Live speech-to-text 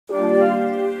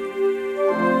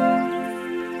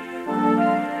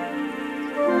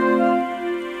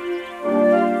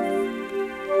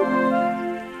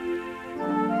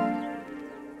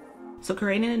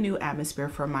creating a new atmosphere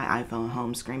for my iPhone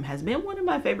home screen has been one of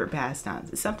my favorite pastimes.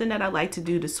 It's something that I like to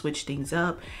do to switch things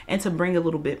up and to bring a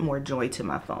little bit more joy to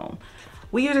my phone.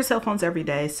 We use our cell phones every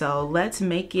day, so let's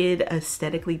make it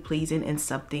aesthetically pleasing and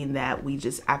something that we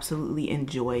just absolutely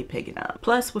enjoy picking up.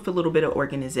 Plus, with a little bit of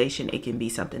organization, it can be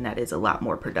something that is a lot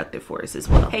more productive for us as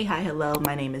well. Hey, hi, hello,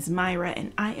 my name is Myra,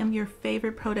 and I am your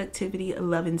favorite productivity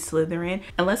loving Slytherin.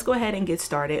 And let's go ahead and get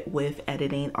started with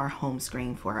editing our home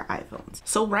screen for our iPhones.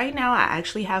 So right now, I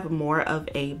actually have more of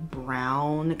a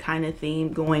brown kind of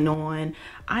theme going on.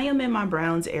 I am in my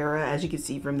browns era, as you can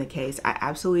see from the case. I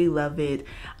absolutely love it.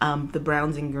 The browns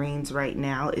and greens right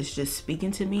now is just speaking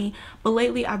to me, but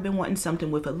lately I've been wanting something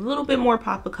with a little bit more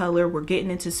pop of color. We're getting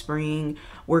into spring,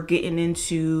 we're getting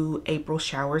into April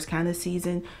showers kind of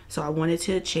season, so I wanted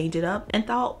to change it up and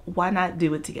thought, why not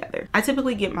do it together? I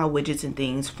typically get my widgets and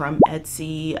things from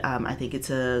Etsy. I think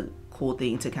it's a cool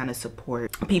thing to kind of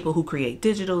support people who create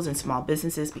digitals and small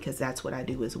businesses, because that's what I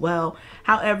do as well.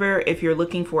 However, if you're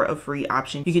looking for a free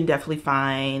option, you can definitely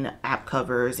find app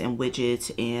covers and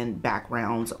widgets and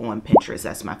backgrounds on Pinterest.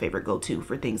 That's my favorite go-to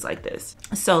for things like this.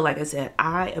 So like I said,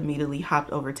 I immediately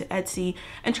hopped over to Etsy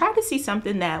and tried to see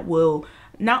something that will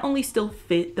not only still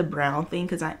fit the brown thing,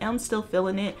 because I am still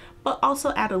feeling it, but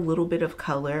also add a little bit of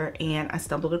color. And I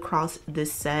stumbled across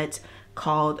this set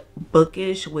called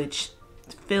Bookish, which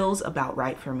feels about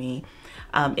right for me.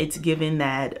 It's given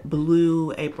that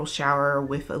blue April shower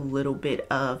with a little bit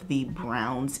of the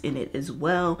browns in it as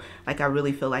well. Like, I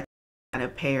really feel like I kind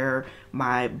of pair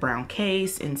my brown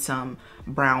case and some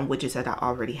brown widgets that I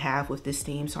already have with this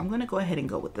theme, so I'm going to go ahead and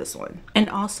go with this one. And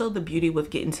also, the beauty with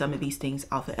getting some of these things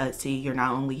off of Etsy, you're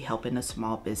not only helping a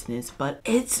small business, but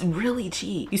it's really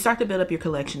cheap. You start to build up your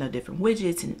collection of different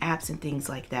widgets and apps and things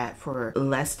like that for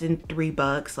less than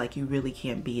 $3. Like, you really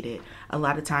can't beat it. A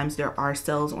lot of times there are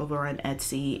sales over on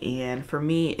Etsy, and for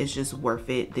me it's just worth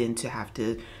it than to have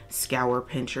to scour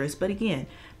Pinterest. But again,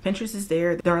 Pinterest is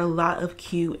there. There are a lot of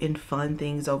cute and fun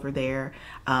things over there.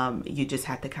 You just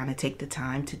have to kind of take the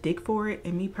time to dig for it.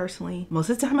 And me personally, most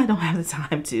of the time I don't have the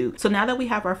time to. So now that we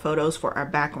have our photos for our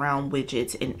background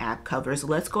widgets and app covers,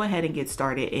 let's go ahead and get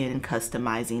started in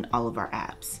customizing all of our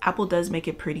apps. Apple does make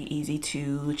it pretty easy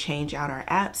to change out our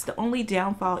apps. The only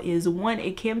downfall is, one,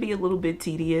 it can be a little bit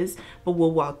tedious, but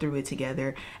we'll walk through it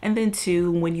together. And then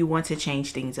two, when you want to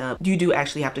change things up, you do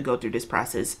actually have to go through this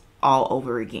process all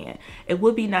over again. It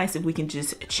would be nice if we can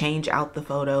just change out the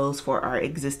photos for our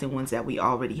existing ones that we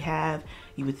already have.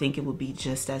 You would think it would be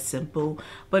just as simple,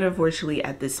 but unfortunately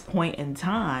at this point in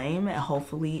time,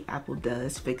 hopefully Apple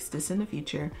does fix this in the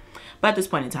future, but at this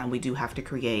point in time we do have to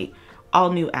create all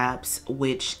new apps,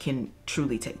 which can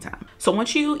truly take time. So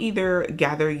once you either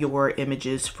gather your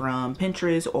images from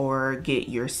Pinterest or get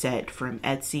your set from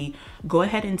Etsy, go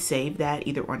ahead and save that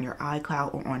either on your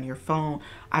iCloud or on your phone.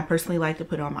 I personally like to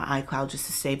put it on my iCloud just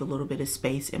to save a little bit of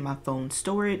space in my phone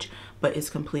storage, but it's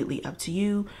completely up to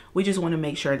you. We just want to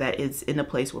make sure that it's in a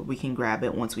place where we can grab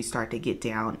it once we start to get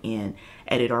down and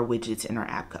edit our widgets and our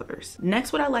app covers.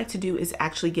 Next, what I like to do is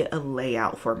actually get a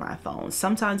layout for my phone.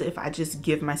 Sometimes if I just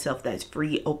give myself that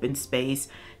free open space,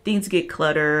 things get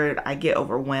cluttered, I get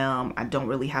overwhelmed, I don't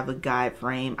really have a guide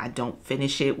frame, I don't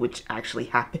finish it, which actually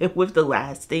happened with the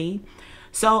last theme.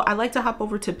 So I like to hop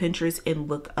over to Pinterest and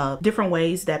look up different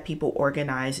ways that people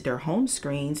organize their home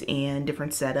screens and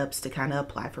different setups to kind of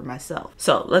apply for myself.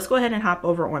 So let's go ahead and hop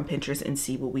over on Pinterest and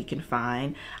see what we can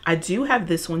find. I do have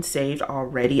this one saved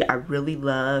already. I really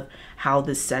love how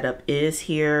the setup is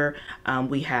here.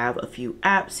 We have a few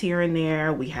apps here and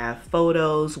there. We have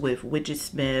photos with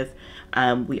Widgetsmith.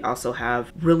 We also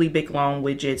have really big long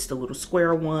widgets, the little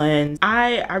square ones.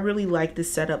 I really like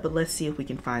this setup, but let's see if we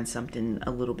can find something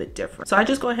a little bit different. So I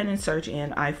just go ahead and search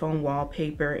in iPhone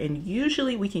wallpaper, and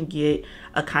usually we can get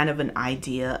a kind of an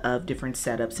idea of different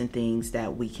setups and things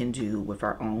that we can do with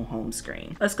our own home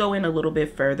screen. Let's go in a little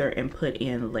bit further and put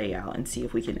in layout and see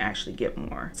if we can actually get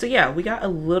more. So yeah, we got a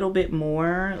little bit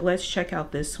more. Let's check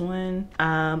out this one.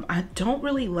 I don't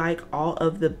really like all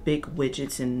of the big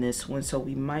widgets in this one, so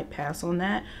we might pass on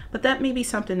that, but that may be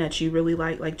something that you really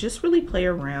like just really play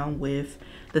around with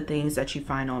the things that you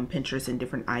find on Pinterest and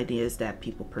different ideas that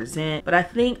people present. But I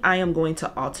think I am going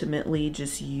to ultimately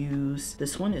just use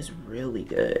this one. Is really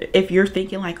good. If you're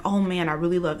thinking like, oh man, I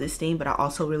really love this theme, but I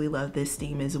also really love this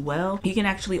theme as well, you can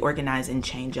actually organize and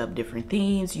change up different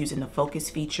themes using the focus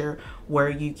feature, where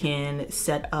you can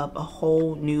set up a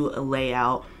whole new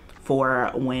layout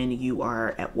for when you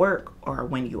are at work or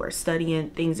when you are studying,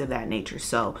 things of that nature.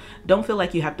 So don't feel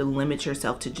like you have to limit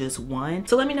yourself to just one.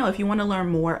 So let me know if you want to learn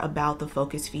more about the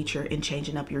focus feature and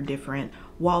changing up your different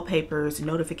wallpapers,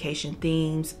 notification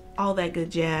themes, all that good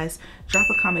jazz, drop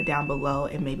a comment down below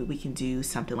and maybe we can do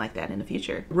something like that in the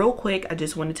future. Real quick, I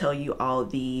just want to tell you all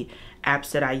the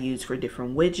apps that I use for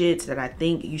different widgets that I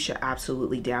think you should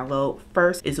absolutely download.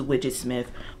 First is Widgetsmith.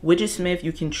 Widgetsmith,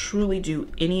 you can truly do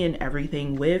any and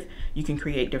everything with. You can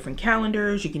create different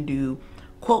calendars, you can do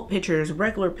quote pictures,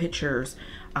 regular pictures,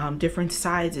 different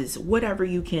sizes, whatever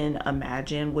you can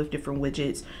imagine with different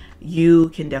widgets, you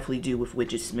can definitely do with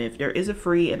Widgetsmith. There is a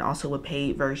free and also a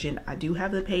paid version. I do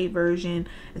have the paid version.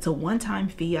 It's a one-time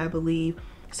fee, I believe.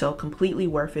 So completely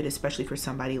worth it, especially for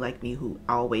somebody like me who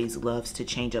always loves to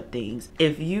change up things.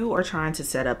 If you are trying to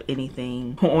set up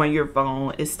anything on your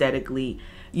phone aesthetically,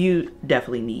 you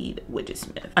definitely need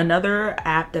Widgetsmith. Another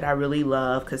app that I really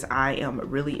love, because I am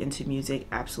really into music,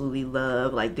 absolutely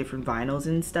love like different vinyls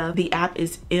and stuff. The app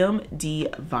is MD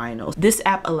Vinyls. This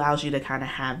app allows you to kind of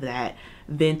have that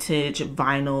vintage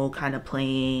vinyl kind of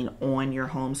playing on your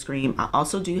home screen. I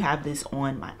also do have this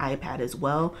on my iPad as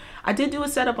well. I did do a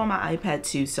setup on my iPad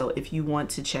too, so if you want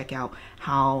to check out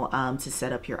how to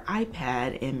set up your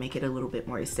iPad and make it a little bit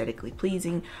more aesthetically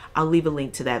pleasing, I'll leave a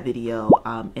link to that video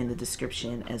in the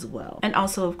description as well. And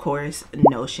also, of course,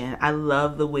 Notion. I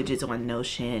love the widgets on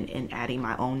Notion and adding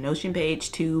my own Notion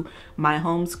page to my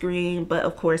home screen, but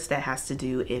of course that has to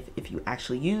do if you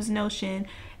actually use Notion.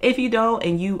 If you don't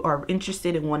and you are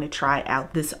interested and want to try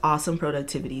out this awesome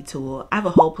productivity tool, I have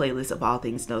a whole playlist of all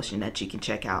things Notion that you can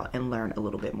check out and learn a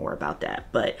little bit more about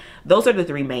that. But those are the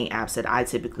three main apps that I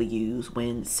typically use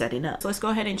when setting up. So let's go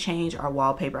ahead and change our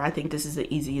wallpaper. I think this is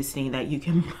the easiest thing that you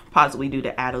can possibly do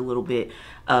to add a little bit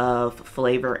of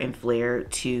flavor and flair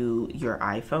to your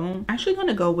iPhone. I'm actually going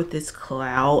to go with this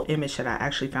cloud image that I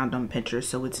actually found on Pinterest,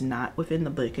 so it's not within the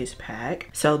Bookers pack.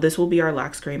 So this will be our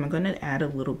lock screen. I'm going to add a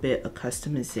little bit of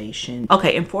customization.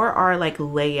 Okay, and for our like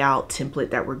layout template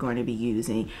that we're going to be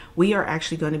using, we are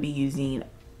actually going to be using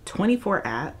 24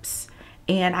 apps.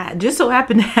 And I just so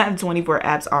happen to have 24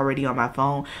 apps already on my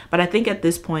phone, but I think at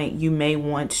this point you may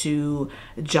want to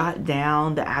jot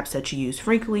down the apps that you use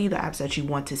frequently, the apps that you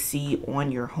want to see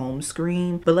on your home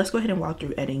screen. But let's go ahead and walk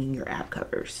through editing your app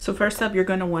covers. So first up, you're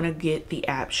going to want to get the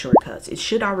app shortcuts. It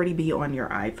should already be on your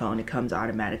iPhone. It comes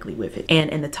automatically with it.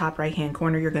 And in the top right hand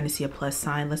corner, you're going to see a plus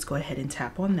sign. Let's go ahead and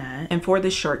tap on that. And for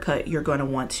this shortcut, you're going to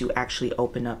want to actually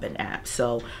open up an app.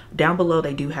 So down below,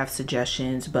 they do have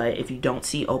suggestions, but if you don't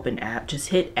see open app, just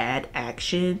hit add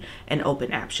action and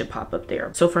open app should pop up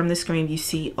there. So from the screen you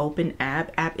see open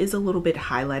app. App is a little bit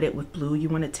highlighted with blue. You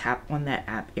want to tap on that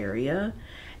app area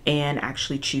and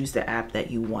actually choose the app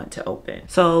that you want to open.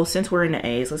 So since we're in the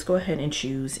A's, let's go ahead and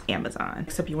choose Amazon.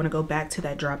 Except you want to go back to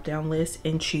that drop down list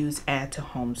and choose add to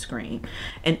home screen.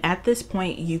 And at this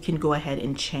point you can go ahead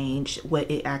and change what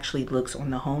it actually looks on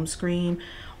the home screen.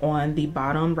 On the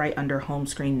bottom right under home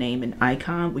screen name and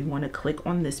icon, we want to click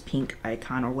on this pink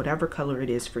icon or whatever color it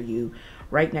is for you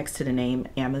right next to the name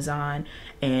Amazon,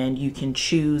 and you can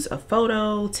choose a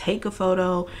photo, take a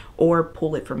photo, or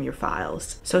pull it from your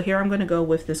files. So here I'm going to go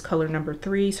with this color number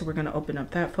 3, so we're going to open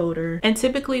up that folder. And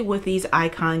typically with these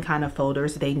icon kind of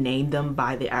folders, they name them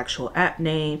by the actual app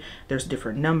name. There's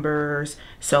different numbers.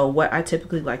 So what I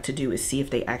typically like to do is see if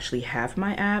they actually have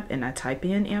my app, and I type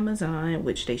in Amazon,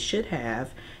 which they should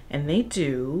have, and they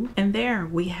do. And there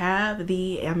we have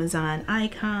the Amazon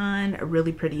icon,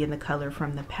 really pretty in the color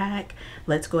from the pack.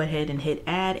 Let's go ahead and hit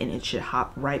add, and it should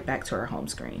hop right back to our home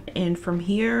screen. And from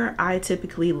here, I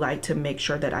typically like to make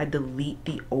sure that I delete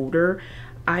the older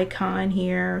icon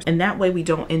here, and that way we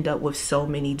don't end up with so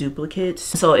many duplicates.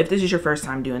 So if this is your first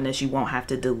time doing this, you won't have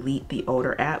to delete the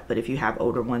older app, but if you have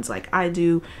older ones like I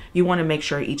do, you want to make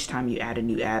sure each time you add a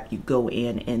new app you go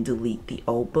in and delete the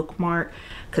old bookmark,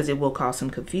 because it will cause some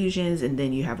confusions and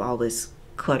then you have all this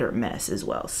cluttered mess as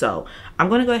well. So I'm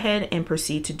going to go ahead and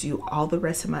proceed to do all the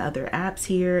rest of my other apps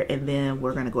here, and then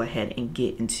we're going to go ahead and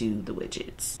get into the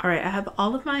widgets. All right, I have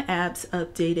all of my apps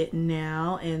updated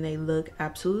now and they look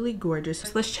absolutely gorgeous.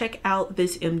 So let's check out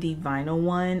this MD Vinyl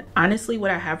one. Honestly,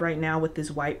 what I have right now with this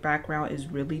white background is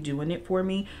really doing it for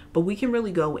me, but we can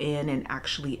really go in and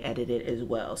actually edit it as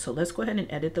well. So let's go ahead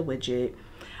and edit the widget.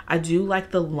 I do like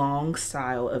the long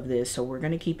style of this, so we're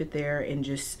going to keep it there and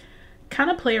just kind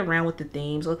of play around with the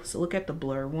themes. Let's look at the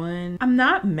blur one. I'm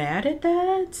not mad at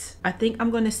that. I think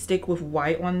I'm going to stick with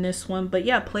white on this one, but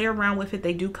yeah, play around with it.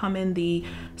 They do come in the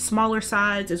smaller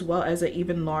size as well as an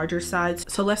even larger size.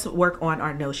 So let's work on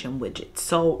our Notion widgets.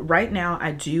 So right now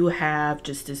I do have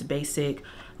just this basic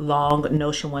long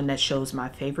Notion one that shows my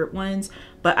favorite ones,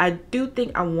 but I do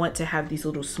think I want to have these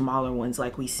little smaller ones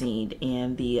like we seen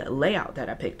in the layout that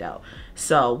I picked out.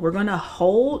 So we're gonna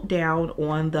hold down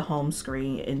on the home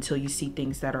screen until you see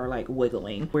things that are like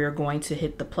wiggling. We're going to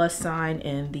hit the plus sign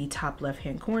in the top left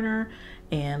hand corner,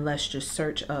 and let's just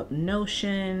search up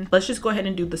Notion. Let's just go ahead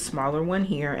and do the smaller one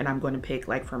here, and I'm going to pick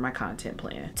like for my content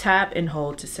plan. Tap and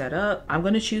hold to set up. I'm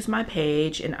going to choose my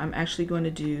page, and I'm actually going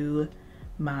to do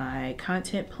my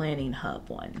content planning hub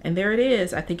one, and there it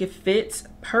is. I think it fits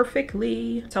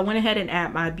perfectly. So I went ahead and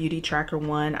add my beauty tracker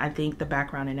one. I think the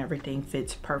background and everything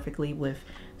fits perfectly with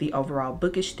the overall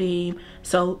bookish theme.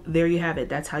 So there you have it.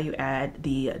 That's how you add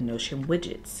the Notion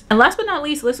widgets. And last but not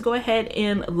least, let's go ahead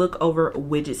and look over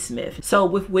Widgetsmith. So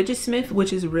with Widgetsmith,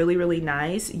 which is really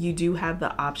nice, you do have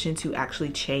the option to actually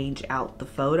change out the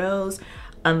photos,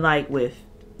 unlike with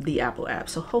the Apple app.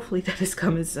 So hopefully that is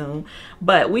coming soon,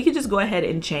 but we could just go ahead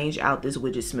and change out this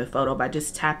Widgetsmith photo by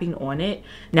just tapping on it.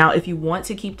 Now if you want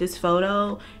to keep this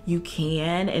photo, you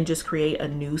can, and just create a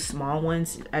new small one.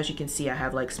 As you can see, I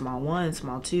have like small 1,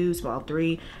 small 2, small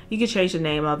 3. You can change the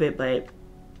name of it, but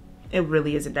it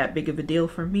really isn't that big of a deal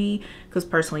for me, because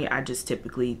personally I just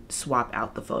typically swap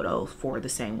out the photo for the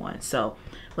same one. So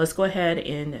let's go ahead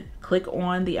and click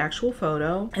on the actual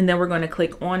photo, and then we're going to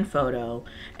click on photo,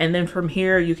 and then from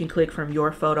here you can click from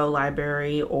your photo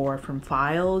library or from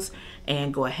files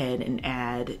and go ahead and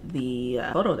add the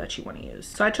photo that you want to use.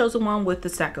 So I chose the one with the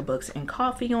stack of books and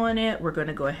coffee on it. We're going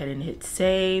to go ahead and hit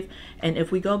save, and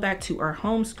if we go back to our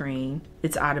home screen,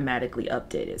 it's automatically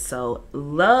updated. So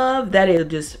love that it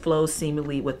just flows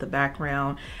seamlessly with the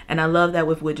background, and I love that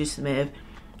with Widgetsmith.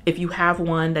 If you have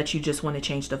one that you just want to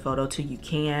change the photo to, you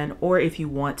can, or if you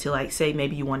want to, like say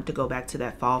maybe you want to go back to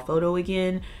that fall photo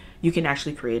again, you can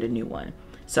actually create a new one.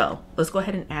 So let's go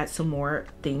ahead and add some more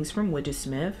things from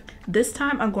Widgetsmith. This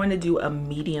time I'm going to do a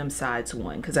medium sized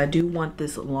one because I do want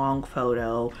this long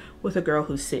photo with a girl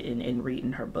who's sitting and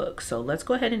reading her book. So let's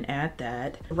go ahead and add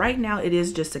that. Right now it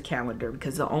is just a calendar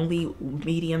because the only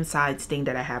medium sized thing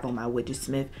that I have on my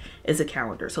Widgetsmith is a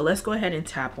calendar. So let's go ahead and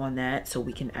tap on that so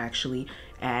we can actually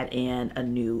add in a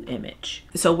new image.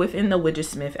 So within the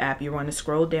Widgetsmith app, you want to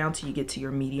scroll down till you get to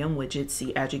your medium widgets.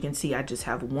 See, as you can see, I just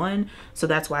have one, so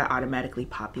that's why I automatically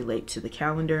populate to the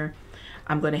calendar.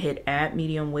 I'm going to hit add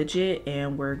medium widget,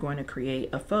 and we're going to create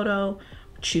a photo,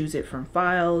 choose it from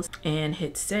files, and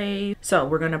hit save. So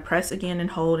we're going to press again and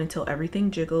hold until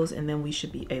everything jiggles, and then we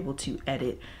should be able to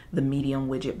edit the medium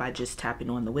widget by just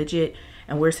tapping on the widget.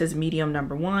 And where it says medium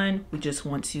number 1, we just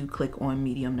want to click on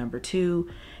medium number 2,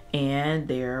 and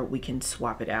there we can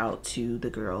swap it out to the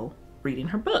girl reading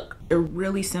her book. They're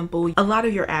really simple. A lot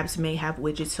of your apps may have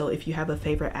widgets, so if you have a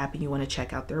favorite app and you want to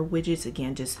check out their widgets,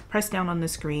 again, just press down on the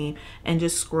screen and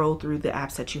just scroll through the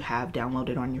apps that you have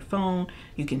downloaded on your phone.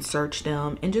 You can search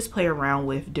them and just play around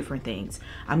with different things.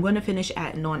 I'm going to finish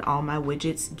adding on all my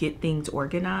widgets, get things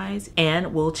organized,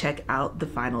 and we'll check out the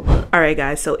final look. All right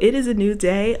guys, so it is a new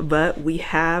day, but we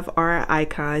have our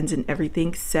icons and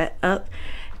everything set up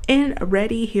and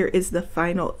ready. Here is the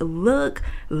final look.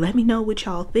 Let me know what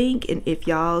y'all think, and if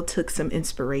y'all took some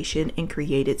inspiration and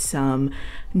created some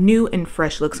new and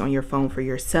fresh looks on your phone for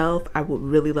yourself. I would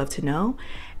really love to know.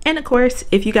 And of course,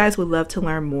 if you guys would love to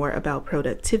learn more about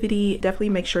productivity, definitely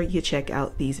make sure you check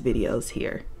out these videos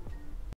here.